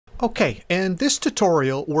Okay, in this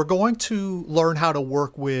tutorial, we're going to learn how to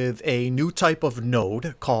work with a new type of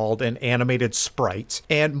node called an animated sprite.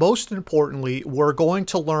 And most importantly, we're going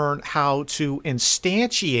to learn how to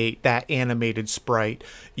instantiate that animated sprite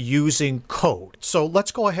using code. So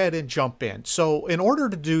let's go ahead and jump in. So in order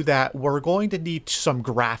to do that, we're going to need some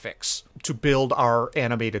graphics to build our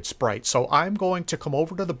animated sprite. So I'm going to come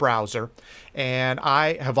over to the browser, and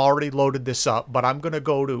I have already loaded this up, but I'm going to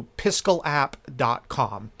go to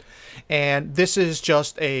piscalapp.com. And this is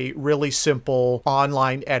just a really simple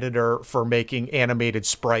online editor for making animated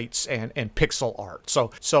sprites and pixel art.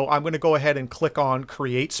 So I'm going to go ahead and click on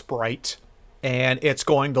Create Sprite, and it's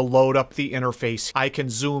going to load up the interface. I can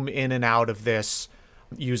zoom in and out of this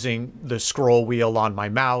using the scroll wheel on my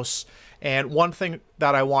mouse. And one thing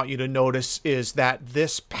that I want you to notice is that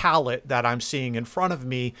this palette that I'm seeing in front of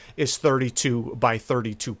me is 32 by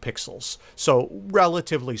 32 pixels. So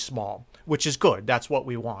relatively small, which is good. That's what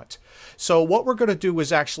we want. So what we're going to do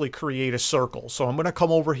is actually create a circle. So I'm going to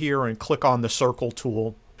come over here and click on the circle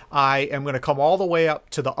tool. I am going to come all the way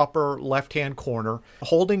up to the upper left-hand corner,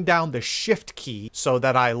 holding down the Shift key so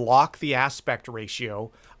that I lock the aspect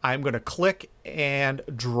ratio. I'm going to click and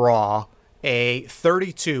draw a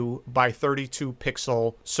 32 by 32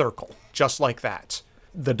 pixel circle, just like that.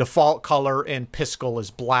 The default color in Piscal is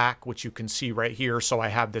black, which you can see right here, so I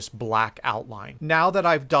have this black outline. Now that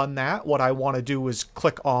I've done that, what I want to do is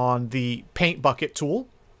click on the paint bucket tool,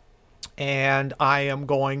 and I am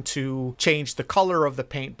going to change the color of the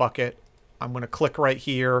paint bucket. I'm going to click right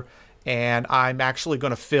here, and I'm actually going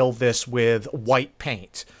to fill this with white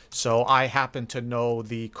paint. So I happen to know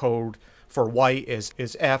the code for white is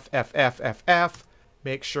FFFFF.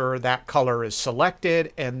 Make sure that color is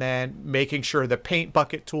selected, and then making sure the paint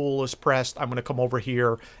bucket tool is pressed. I'm going to come over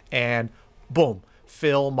here and boom,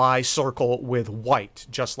 fill my circle with white,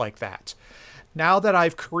 just like that. Now that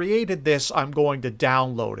I've created this, I'm going to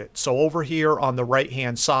download it. So over here on the right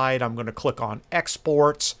hand side, I'm going to click on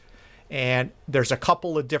Export, and there's a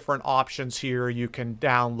couple of different options here. You can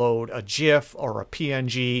download a GIF or a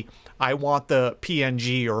PNG. I want the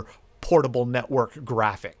PNG, or portable network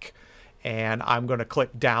graphic. And I'm going to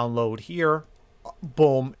click download here.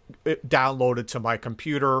 Boom, it downloaded to my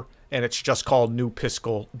computer, and it's just called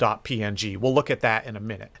newpiscal.png. We'll look at that in a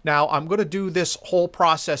minute. Now I'm going to do this whole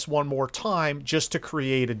process one more time just to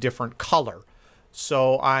create a different color.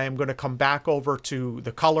 So I'm going to come back over to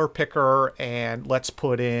the color picker, and let's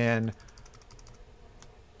put in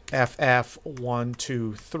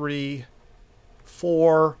FF123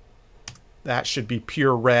 That should be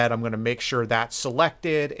pure red. I'm going to make sure that's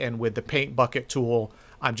selected, and with the paint bucket tool,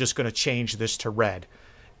 I'm just going to change this to red.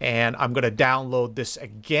 And I'm going to download this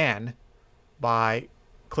again by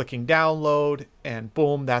clicking download, and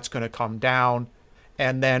boom, that's going to come down.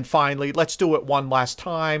 And then finally, let's do it one last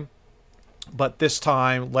time, but this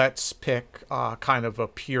time let's pick kind of a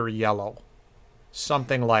pure yellow,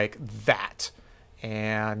 something like that.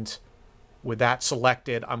 And with that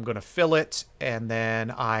selected, I'm going to fill it, and then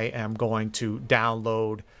I am going to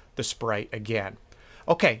download the sprite again.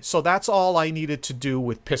 Okay, so that's all I needed to do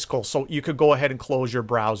with Piscal. So you could go ahead and close your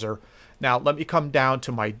browser. Now let me come down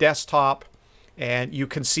to my desktop, and you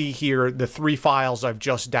can see here the 3 files I've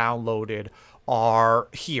just downloaded are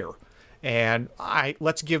here. And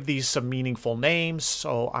let's give these some meaningful names.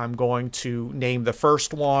 So I'm going to name the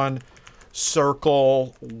first one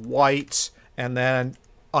Circle White, and then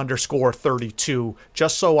underscore 32,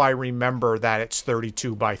 just so I remember that it's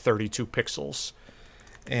 32 by 32 pixels.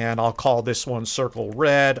 And I'll call this one Circle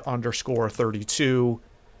Red underscore 32,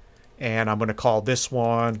 and I'm going to call this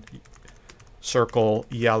one Circle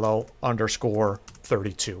Yellow underscore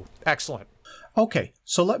 32. Excellent. Okay,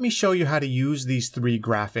 so let me show you how to use these 3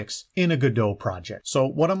 graphics in a Godot project. So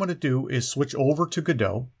what I'm going to do is switch over to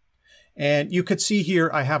Godot, and you could see here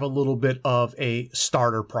I have a little bit of a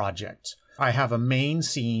starter project. I have a main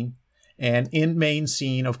scene, and in main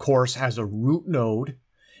scene, of course, has a root node,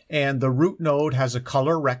 and the root node has a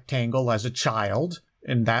color rectangle as a child,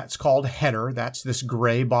 and that's called header. That's this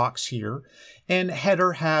gray box here. And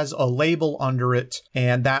header has a label under it,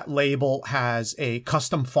 and that label has a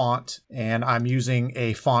custom font, and I'm using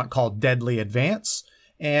a font called Deadly Advance,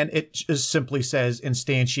 and it just simply says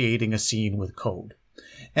instantiating a scene with code.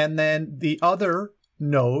 And then the other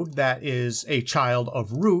node that is a child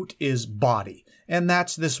of root is body, and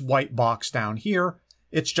that's this white box down here.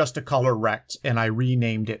 It's just a color rect, and I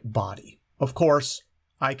renamed it body. Of course,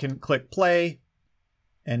 I can click play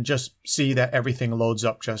and just see that everything loads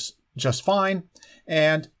up just fine.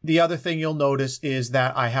 And the other thing you'll notice is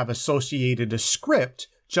that I have associated a script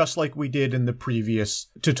just like we did in the previous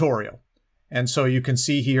tutorial. And so you can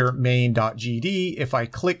see here main.gd. If I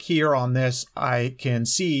click here on this, I can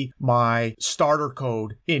see my starter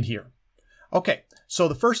code in here. Okay, so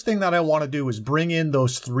the first thing that I want to do is bring in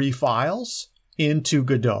those 3 files into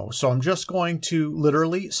Godot. So I'm just going to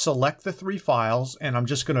literally select the 3 files and I'm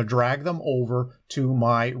just going to drag them over to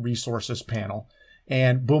my resources panel.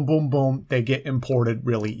 And boom, boom, boom, they get imported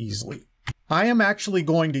really easily. I am actually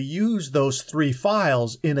going to use those 3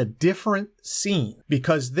 files in a different scene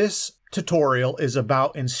because this tutorial is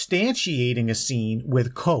about instantiating a scene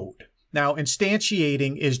with code. Now,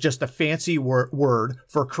 instantiating is just a fancy word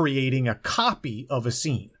for creating a copy of a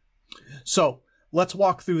scene. So let's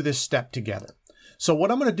walk through this step together. So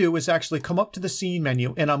what I'm going to do is actually come up to the scene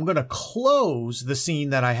menu and I'm going to close the scene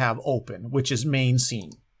that I have open, which is main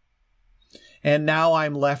scene. And now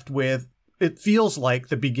I'm left with, it feels like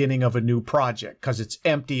the beginning of a new project because it's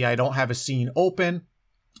empty. I don't have a scene open.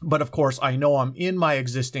 But of course, I know I'm in my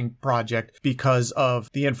existing project because of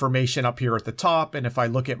the information up here at the top. And if I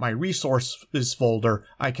look at my resources folder,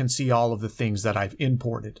 I can see all of the things that I've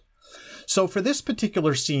imported. So for this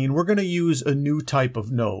particular scene, we're going to use a new type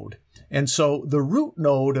of node. And so the root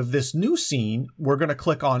node of this new scene, we're going to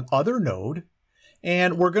click on Other Node,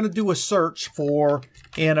 and we're going to do a search for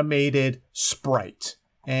animated sprite.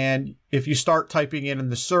 And if you start typing in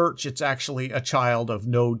the search, it's actually a child of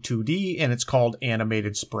node 2D and it's called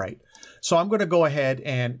animated sprite. So I'm going to go ahead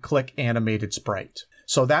and click animated sprite.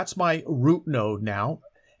 So that's my root node now.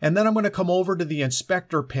 And then I'm going to come over to the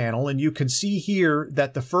inspector panel and you can see here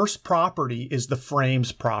that the first property is the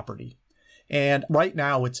frames property. And right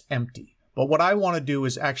now it's empty. But what I want to do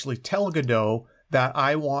is actually tell Godot that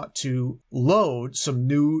I want to load some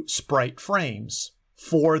new sprite frames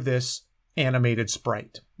for this animated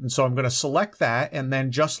sprite. And so I'm going to select that. And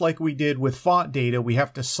then just like we did with font data, we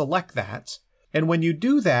have to select that. And when you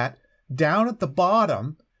do that, down at the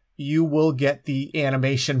bottom, you will get the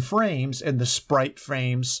animation frames and the sprite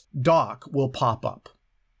frames doc will pop up.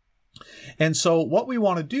 And so what we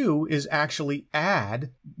want to do is actually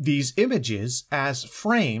add these images as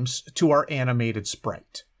frames to our animated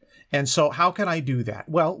sprite. And so how can I do that?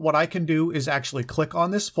 Well, what I can do is actually click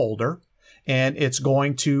on this folder and it's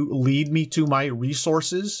going to lead me to my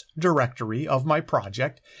resources directory of my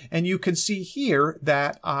project. And you can see here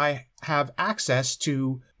that I have access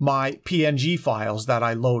to my PNG files that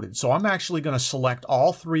I loaded. So I'm actually going to select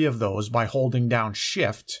all 3 of those by holding down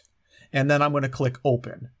Shift, and then I'm going to click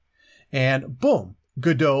Open. And boom,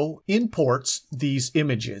 Godot imports these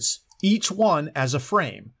images, each one as a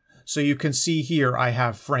frame. So you can see here I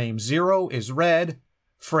have frame 0 is red,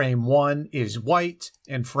 frame 1 is white,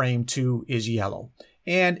 and frame 2 is yellow.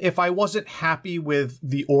 And if I wasn't happy with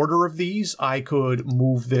the order of these, I could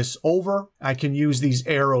move this over. I can use these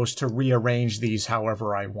arrows to rearrange these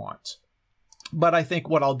however I want. But I think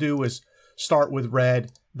what I'll do is start with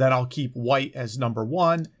red, then I'll keep white as number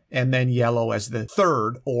 1, and then yellow as the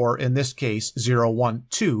 3rd, or in this case, 0, 1,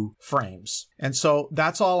 2 frames. And so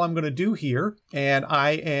that's all I'm going to do here. And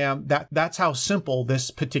that's how simple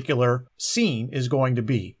this particular scene is going to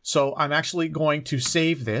be. So I'm actually going to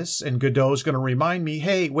save this, and Godot is going to remind me,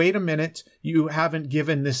 hey, wait a minute, you haven't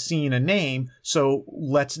given this scene a name, so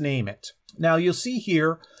let's name it. Now you'll see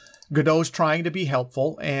here, Godot's trying to be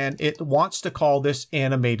helpful, and it wants to call this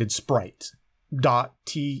animated sprite,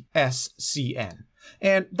 .tscn.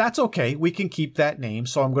 And that's okay. We can keep that name.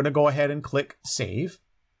 So I'm going to go ahead and click Save.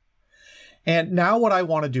 And now what I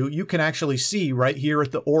want to do, you can actually see right here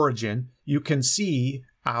at the origin, you can see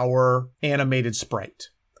our animated sprite.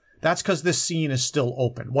 That's because this scene is still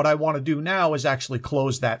open. What I want to do now is actually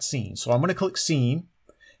close that scene. So I'm going to click Scene,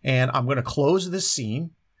 and I'm going to close this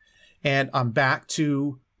scene, and I'm back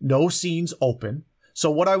to no scenes open. So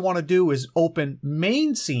what I want to do is open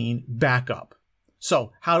main scene back up.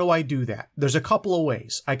 So how do I do that? There's a couple of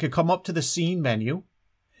ways. I could come up to the scene menu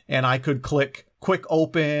and I could click quick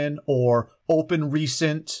open or open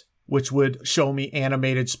recent, which would show me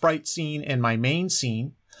animated sprite scene in my main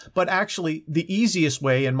scene. But actually the easiest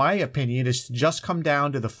way, in my opinion, is to just come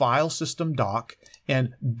down to the file system doc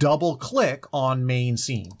and double click on main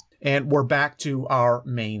scene. And we're back to our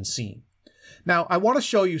main scene. Now I want to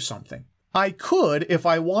show you something. I could, if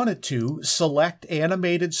I wanted to, select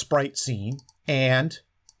animated sprite scene and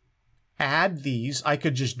add these. I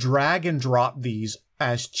could just drag and drop these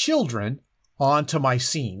as children onto my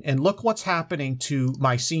scene. And look what's happening to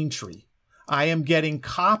my scene tree. I am getting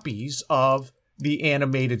copies of the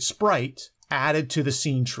animated sprite added to the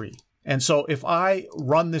scene tree. And so if I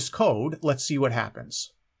run this code, let's see what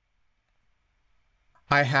happens.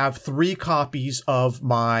 I have 3 copies of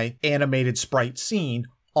my animated sprite scene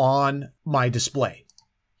on my display.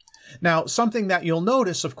 Now, something that you'll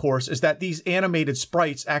notice, of course, is that these animated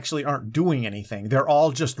sprites actually aren't doing anything. They're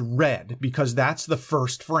all just red because that's the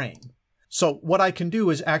first frame. So what I can do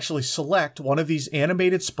is actually select one of these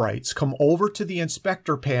animated sprites, come over to the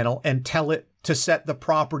inspector panel and tell it to set the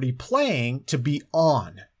property playing to be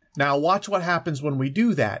on. Now watch what happens when we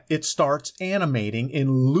do that. It starts animating and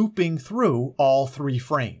looping through all 3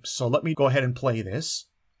 frames. So let me go ahead and play this.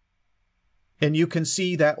 And you can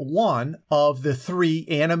see that one of the 3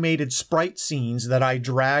 animated sprite scenes that I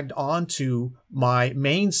dragged onto my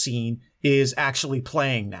main scene is actually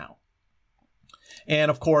playing now.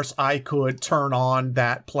 And of course, I could turn on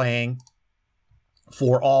that playing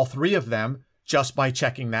for all 3 of them just by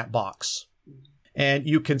checking that box. And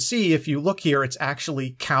you can see if you look here, it's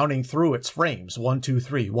actually counting through its frames. 1, 2,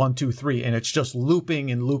 3, 1, 2, 3. And it's just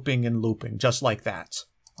looping and looping and looping, just like that.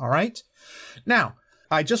 All right. Now,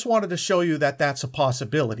 I just wanted to show you that that's a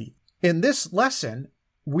possibility. In this lesson,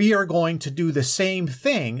 we are going to do the same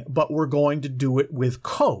thing, but we're going to do it with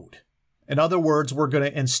code. In other words, we're going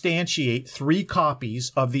to instantiate 3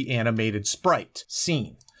 copies of the animated sprite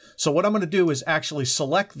scene. So what I'm going to do is actually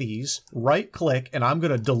select these, right-click, and I'm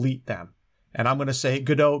going to delete them. And I'm going to say,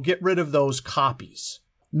 Godot, get rid of those copies.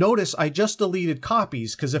 Notice I just deleted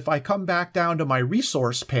copies because if I come back down to my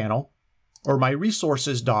resource panel, or my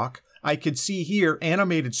resources doc, I can see here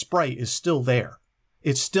animated sprite is still there.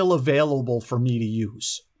 It's still available for me to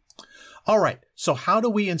use. All right, so how do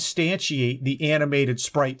we instantiate the animated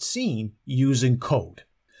sprite scene using code?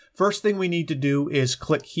 First thing we need to do is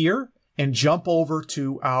click here and jump over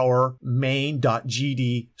to our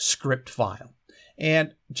main.gd script file.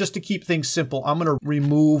 And just to keep things simple, I'm going to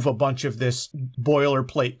remove a bunch of this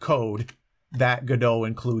boilerplate code that Godot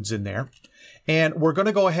includes in there. And we're going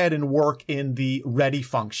to go ahead and work in the ready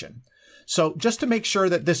function. So just to make sure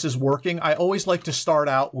that this is working, I always like to start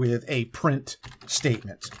out with a print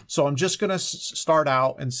statement. So I'm just going to start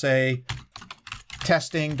out and say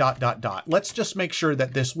testing ... Let's just make sure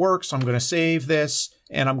that this works. I'm going to save this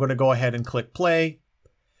and I'm going to go ahead and click play.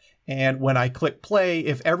 And when I click play,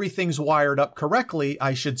 if everything's wired up correctly,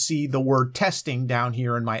 I should see the word testing down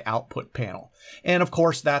here in my output panel. And of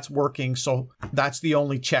course, that's working, so that's the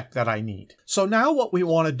only check that I need. So now what we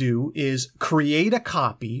want to do is create a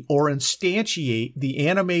copy or instantiate the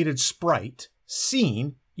animated sprite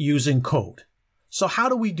scene using code. So how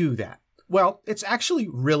do we do that? Well, it's actually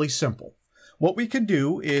really simple. What we can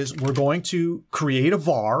do is we're going to create a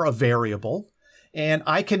var, a variable, and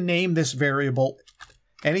I can name this variable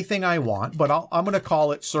anything I want, but I'm going to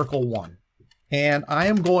call it circle1. And I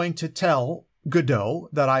am going to tell Godot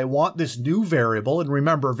that I want this new variable, and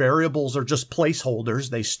remember, variables are just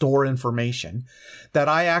placeholders, they store information, that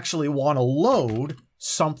I actually want to load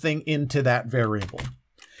something into that variable.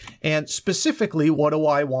 And specifically, what do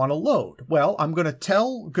I want to load? Well, I'm going to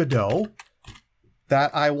tell Godot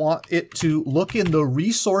that I want it to look in the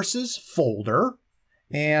resources folder,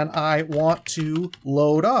 and I want to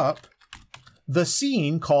load up the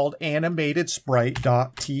scene called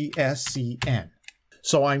animatedsprite.tscn.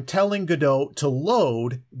 So I'm telling Godot to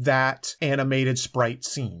load that animated sprite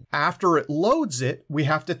scene. After it loads it, we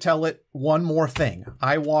have to tell it one more thing.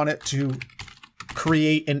 I want it to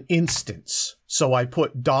create an instance. So I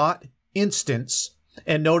put .instance,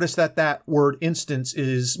 and notice that that word instance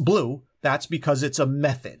is blue. That's because it's a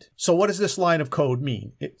method. So what does this line of code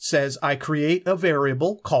mean? It says I create a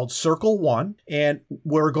variable called circle1, and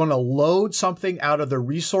we're going to load something out of the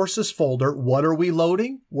resources folder. What are we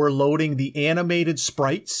loading? We're loading the animated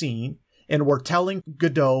sprite scene, and we're telling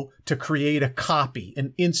Godot to create a copy,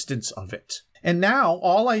 an instance of it. And now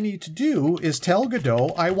all I need to do is tell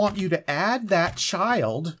Godot, I want you to add that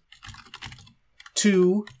child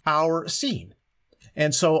to our scene.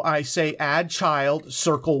 And so I say add child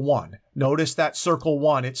circle1. Notice that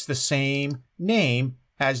circle1, it's the same name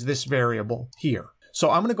as this variable here. So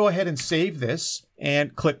I'm going to go ahead and save this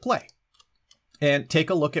and click play and take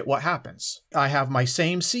a look at what happens. I have my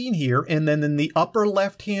same scene here, and then in the upper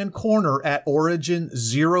left-hand corner at origin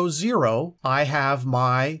 0, 0, I have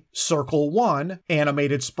my circle1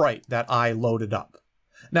 animated sprite that I loaded up.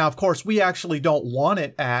 Now, of course, we actually don't want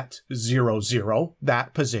it at 0, 0,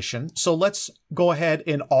 that position. So let's go ahead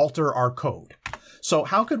and alter our code. So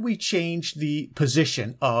how could we change the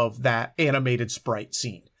position of that animated sprite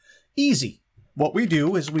scene? Easy. What we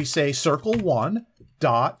do is we say circle1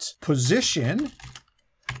 dot position.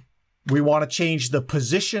 We want to change the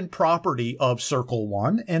position property of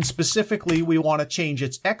circle1, and specifically we want to change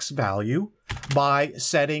its x value by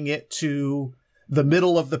setting it to the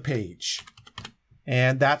middle of the page.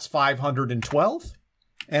 And that's 512.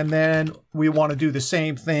 And then we want to do the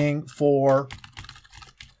same thing for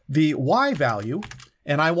the y value,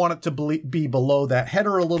 and I want it to be below that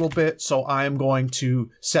header a little bit, so I'm going to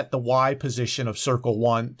set the Y position of circle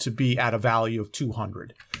 1 to be at a value of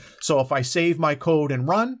 200. So if I save my code and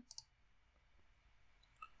run,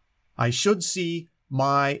 I should see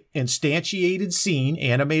my instantiated scene,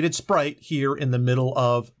 animated sprite, here in the middle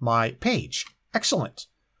of my page. Excellent.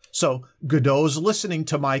 So Godot's listening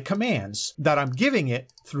to my commands that I'm giving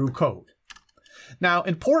it through code. Now,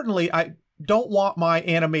 importantly, I don't want my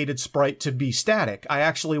animated sprite to be static. I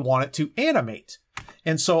actually want it to animate.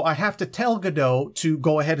 And so I have to tell Godot to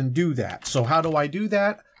go ahead and do that. So how do I do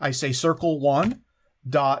that? I say circle1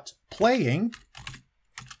 dot playing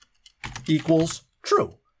equals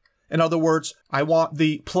true. In other words, I want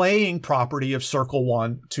the playing property of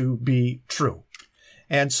circle1 to be true.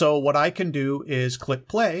 And so what I can do is click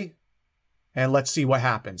play, and let's see what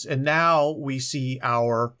happens. And now we see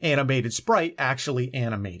our animated sprite actually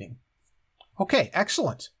animating. Okay,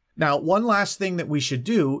 excellent. Now, one last thing that we should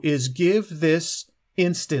do is give this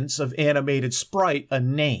instance of animated sprite a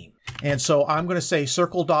name. And so I'm going to say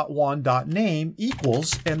circle.1.name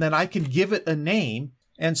equals, and then I can give it a name.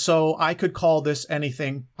 And so I could call this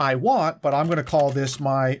anything I want, but I'm going to call this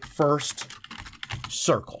my first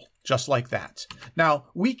circle, just like that. Now,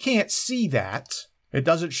 we can't see that. It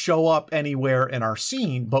doesn't show up anywhere in our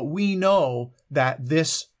scene, but we know that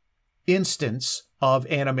this instance of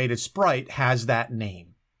animated sprite has that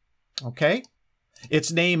name. Okay?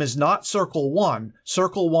 Its name is not circle1.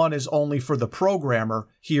 Circle1 is only for the programmer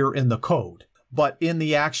here in the code. But in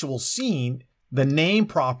the actual scene, the name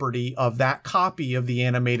property of that copy of the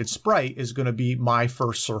animated sprite is going to be my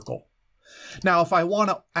first circle. Now, if I want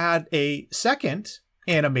to add a second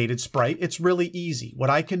animated sprite, it's really easy. What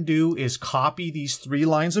I can do is copy these 3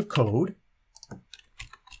 lines of code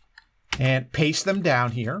and paste them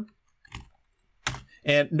down here.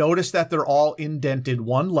 And notice that they're all indented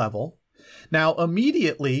 1 level. Now,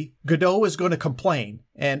 immediately, Godot is going to complain.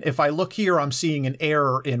 And if I look here, I'm seeing an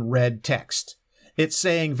error in red text. It's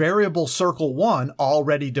saying variable circle1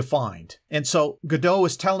 already defined. And so Godot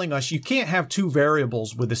is telling us you can't have 2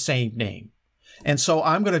 variables with the same name. And so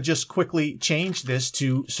I'm going to just quickly change this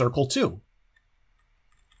to circle2.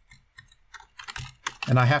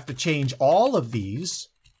 And I have to change all of these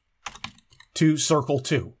to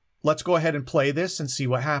circle2. Let's go ahead and play this and see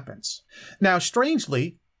what happens. Now,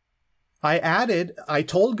 strangely, I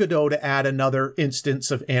told Godot to add another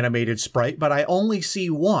instance of animated sprite, but I only see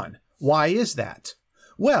 1. Why is that?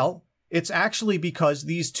 Well, it's actually because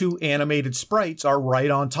these 2 animated sprites are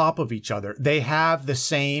right on top of each other. They have the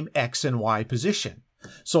same X and Y position.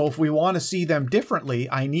 So if we want to see them differently,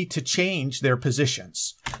 I need to change their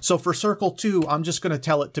positions. So for circle 2, I'm just going to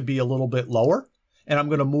tell it to be a little bit lower, and I'm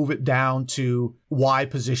going to move it down to Y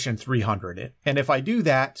position 300. And if I do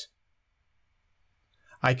that,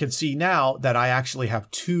 I can see now that I actually have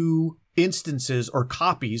 2 instances or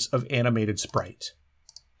copies of animated sprite.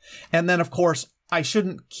 And then, of course, I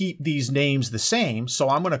shouldn't keep these names the same, so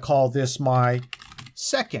I'm going to call this my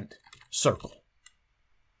second circle.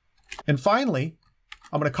 And finally,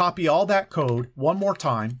 I'm going to copy all that code one more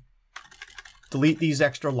time, delete these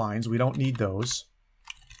extra lines. We don't need those.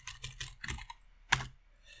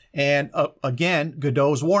 And again,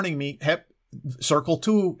 Godot's warning me, circle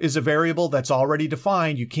 2 is a variable that's already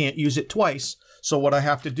defined. You can't use it twice. So what I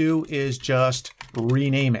have to do is just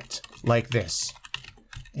rename it like this.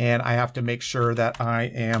 And I have to make sure that I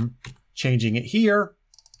am changing it here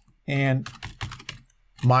and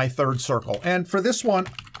my third circle. And for this one,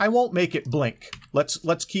 I won't make it blink.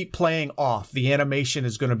 Let's keep playing off. The animation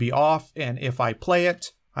is going to be off. And if I play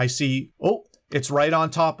it, I see, oh, it's right on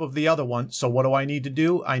top of the other one. So what do I need to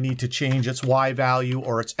do? I need to change its Y value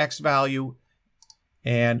or its X value.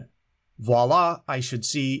 And voila, I should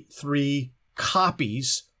see 3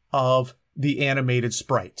 copies of the animated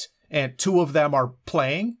sprite. And 2 of them are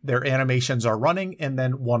playing, their animations are running, and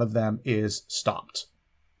then 1 of them is stopped.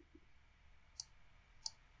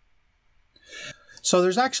 So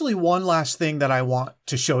there's actually one last thing that I want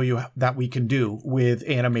to show you that we can do with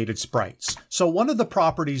animated sprites. So one of the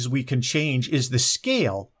properties we can change is the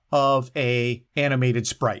scale of a animated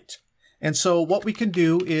sprite. And so what we can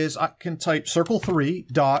do is I can type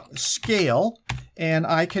circle3.scale, and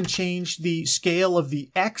I can change the scale of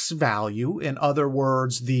the X value, in other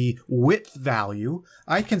words, the width value.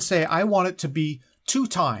 I can say I want it to be 2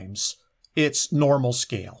 times its normal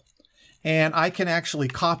scale. And I can actually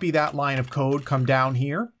copy that line of code, come down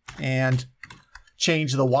here, and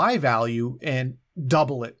change the Y value and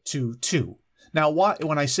double it to 2. Now,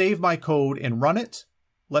 when I save my code and run it,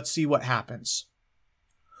 let's see what happens.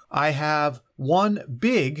 I have 1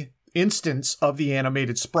 big instance of the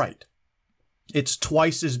animated sprite. it's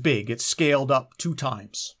twice as big. It's scaled up 2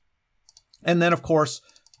 times. And then, of course,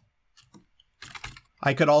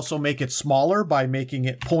 I could also make it smaller by making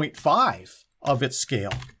it 0.5 of its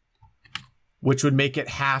scale, which would make it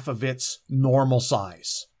half of its normal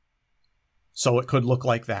size. So it could look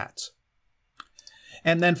like that.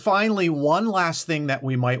 And then finally, one last thing that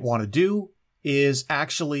we might want to do is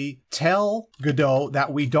actually tell Godot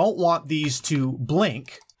that we don't want these to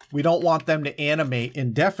blink. We don't want them to animate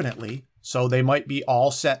indefinitely. So they might be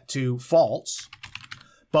all set to false.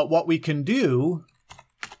 But what we can do,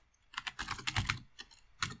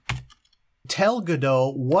 tell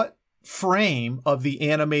Godot what frame of the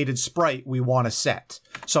animated sprite we want to set.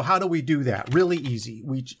 So how do we do that? Really easy.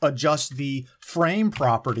 We adjust the frame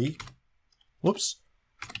property. Whoops.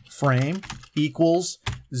 Frame equals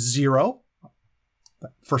 0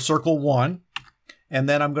 for circle 1. And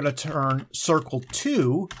then I'm going to turn circle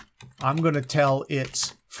 2. I'm going to tell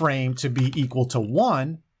its frame to be equal to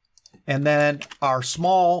 1. And then our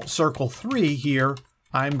small circle 3 here,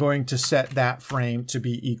 I'm going to set that frame to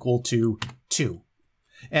be equal to 2.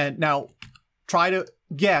 And now try to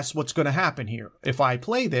guess what's going to happen here. If I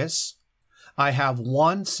play this, I have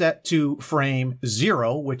 1 set to frame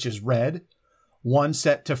 0, which is red, 1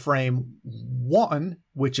 set to frame 1,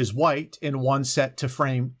 which is white, and 1 set to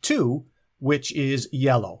frame 2, which is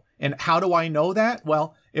yellow. And how do I know that?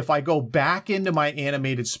 Well, if I go back into my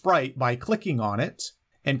animated sprite by clicking on it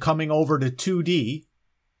and coming over to 2D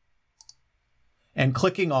and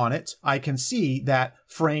clicking on it, I can see that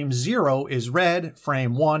frame 0 is red,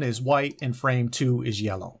 frame 1 is white, and frame 2 is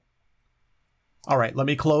yellow. All right, let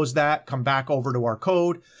me close that, come back over to our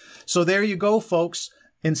code. So there you go, folks.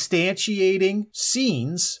 Instantiating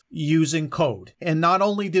scenes using code. And not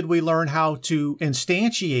only did we learn how to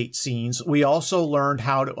instantiate scenes, we also learned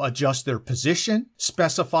how to adjust their position,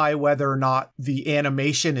 specify whether or not the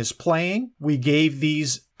animation is playing. We gave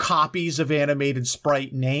these copies of animated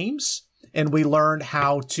sprite names, and we learned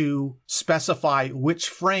how to specify which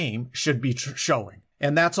frame should be showing.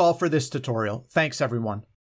 And that's all for this tutorial. Thanks, everyone.